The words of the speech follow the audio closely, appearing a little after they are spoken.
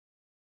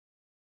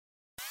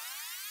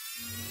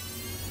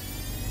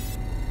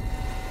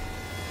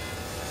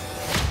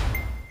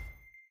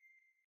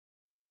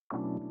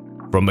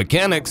From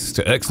mechanics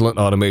to excellent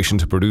automation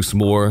to produce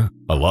more,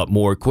 a lot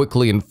more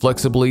quickly and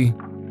flexibly,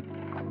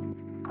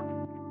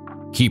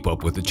 keep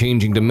up with the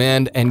changing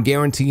demand and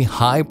guarantee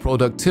high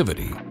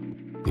productivity,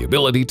 the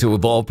ability to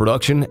evolve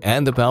production,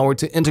 and the power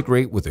to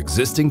integrate with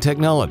existing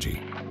technology.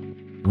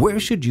 Where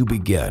should you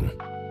begin?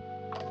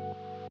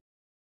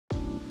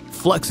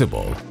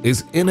 FlexiBowl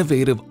is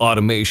innovative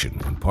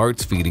automation and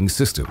parts feeding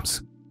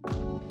systems.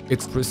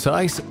 Its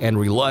precise and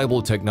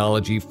reliable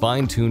technology,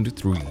 fine-tuned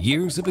through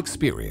years of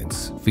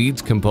experience,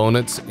 feeds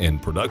components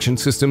and production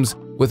systems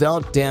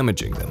without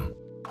damaging them.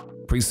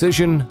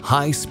 Precision,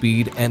 high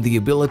speed, and the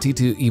ability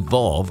to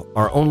evolve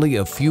are only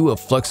a few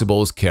of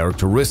FlexiBowl's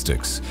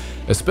characteristics,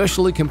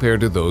 especially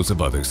compared to those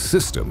of other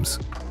systems.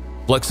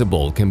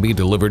 FlexiBowl can be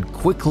delivered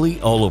quickly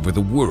all over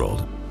the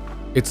world.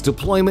 Its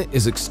deployment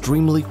is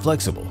extremely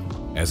flexible,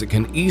 as it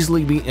can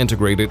easily be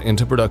integrated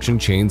into production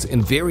chains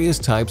in various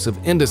types of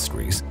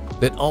industries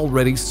that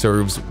already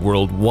serves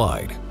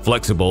worldwide.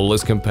 FlexiBowl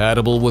is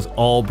compatible with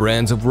all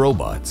brands of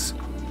robots.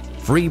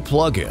 Free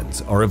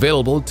plugins are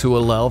available to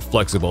allow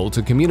FlexiBowl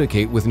to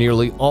communicate with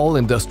nearly all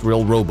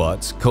industrial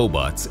robots,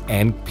 cobots,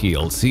 and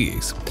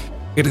PLCs.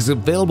 It is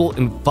available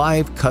in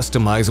 5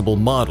 customizable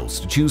models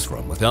to choose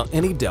from without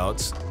any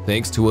doubts,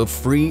 thanks to a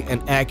free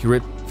and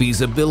accurate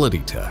feasibility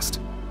test.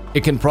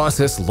 It can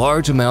process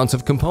large amounts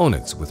of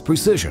components with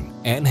precision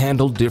and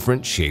handle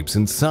different shapes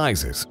and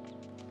sizes.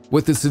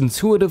 With its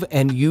intuitive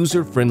and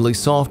user-friendly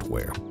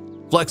software,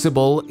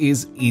 FlexiBowl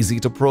is easy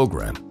to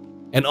program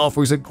and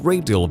offers a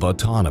great deal of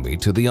autonomy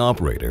to the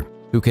operator,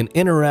 who can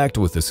interact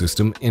with the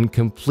system in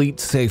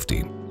complete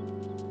safety.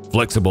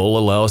 FlexiBowl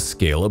allows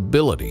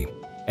scalability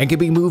and can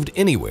be moved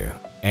anywhere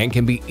and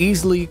can be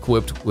easily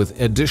equipped with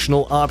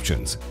additional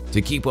options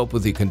to keep up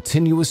with the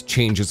continuous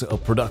changes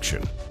of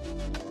production.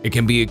 It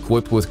can be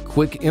equipped with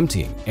quick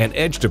emptying and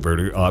edge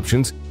diverter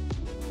options,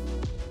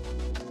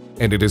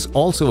 and it is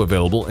also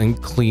available in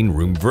clean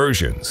room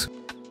versions.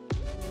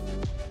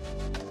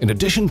 In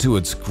addition to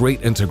its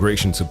great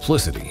integration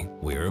simplicity,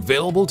 we are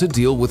available to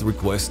deal with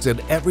requests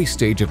at every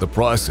stage of the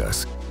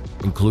process,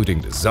 including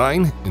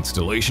design,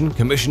 installation,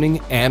 commissioning,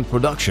 and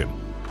production.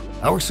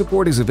 Our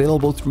support is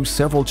available through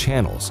several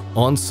channels,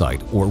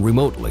 on-site or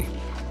remotely.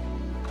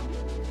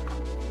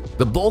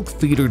 The bulk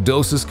feeder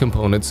doses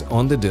components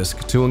on the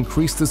disk to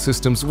increase the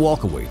system's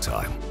walkaway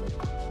time.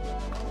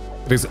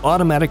 It is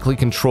automatically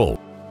controlled,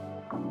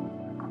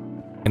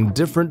 and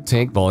different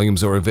tank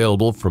volumes are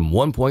available from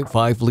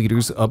 1.5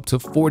 liters up to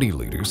 40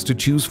 liters to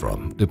choose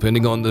from,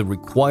 depending on the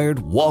required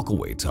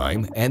walkaway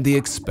time and the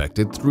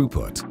expected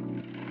throughput.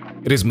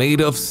 It is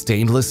made of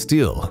stainless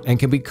steel and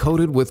can be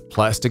coated with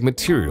plastic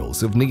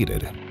materials if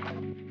needed.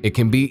 It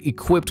can be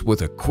equipped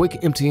with a quick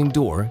emptying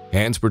door,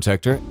 hands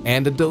protector,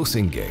 and a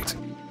dosing gate.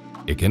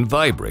 It can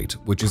vibrate,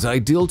 which is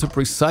ideal to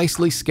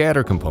precisely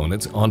scatter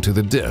components onto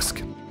the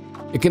disk.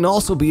 It can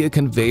also be a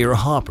conveyor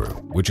hopper,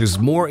 which is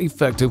more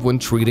effective when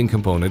treating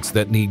components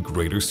that need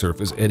greater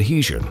surface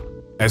adhesion.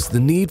 As the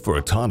need for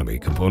autonomy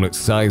component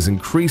size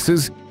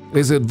increases, it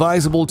is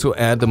advisable to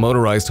add the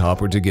motorized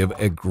hopper to give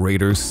a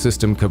greater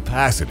system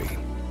capacity.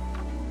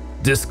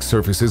 Disk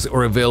surfaces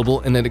are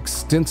available in an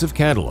extensive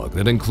catalog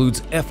that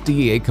includes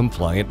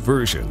FDA-compliant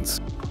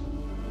versions.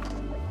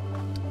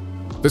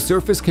 The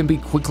surface can be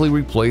quickly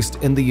replaced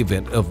in the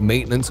event of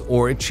maintenance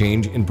or a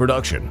change in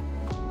production.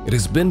 It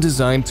has been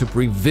designed to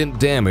prevent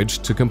damage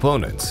to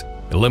components,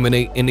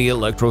 eliminate any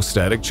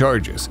electrostatic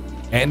charges,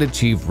 and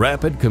achieve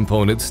rapid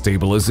component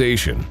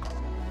stabilization.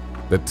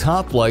 The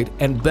top light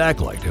and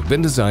backlight have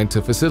been designed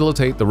to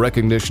facilitate the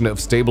recognition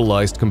of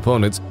stabilized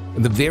components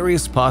in the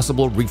various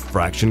possible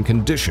refraction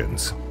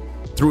conditions.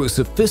 Through a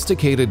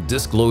sophisticated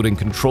disk loading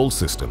control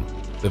system,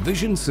 the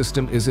vision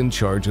system is in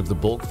charge of the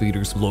bulk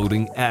feeder's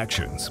loading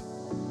actions.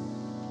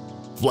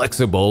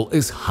 FlexiBowl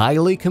is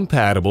highly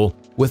compatible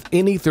with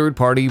any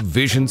third-party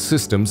vision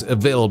systems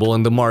available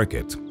in the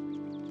market.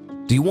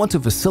 Do you want to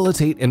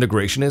facilitate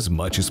integration as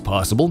much as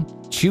possible?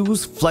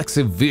 Choose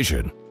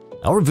FlexiVision,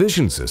 our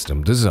vision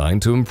system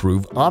designed to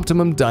improve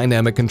optimum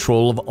dynamic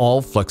control of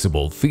all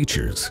FlexiBowl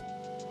features.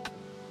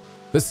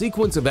 The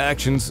sequence of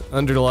actions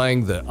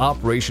underlying the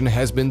operation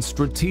has been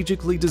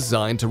strategically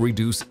designed to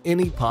reduce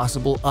any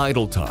possible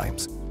idle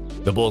times.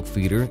 The bulk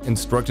feeder,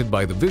 instructed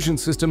by the vision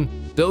system,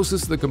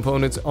 doses the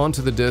components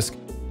onto the disk,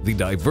 the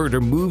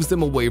diverter moves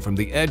them away from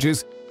the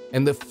edges,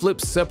 and the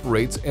flip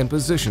separates and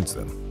positions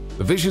them.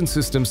 The vision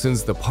system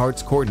sends the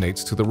parts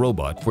coordinates to the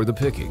robot for the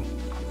picking.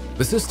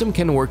 The system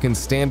can work in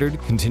standard,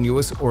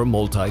 continuous, or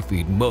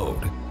multi-feed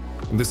mode.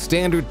 In the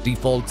standard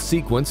default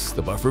sequence,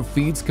 the buffer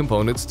feeds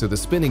components to the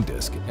spinning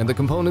disk, and the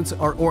components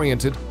are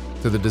oriented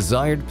to the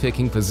desired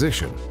picking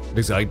position. It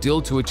is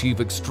ideal to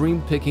achieve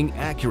extreme picking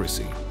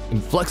accuracy. In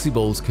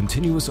FlexiBowl's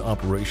continuous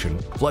operation,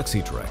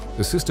 FlexiTrack,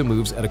 the system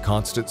moves at a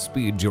constant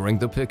speed during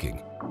the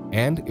picking,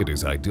 and it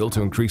is ideal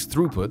to increase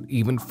throughput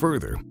even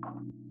further.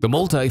 The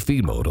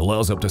multi-feed mode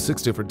allows up to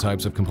 6 different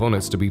types of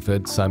components to be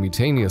fed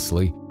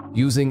simultaneously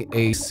using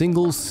a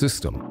single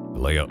system. The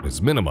layout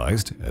is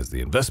minimized as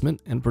the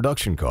investment and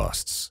production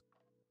costs.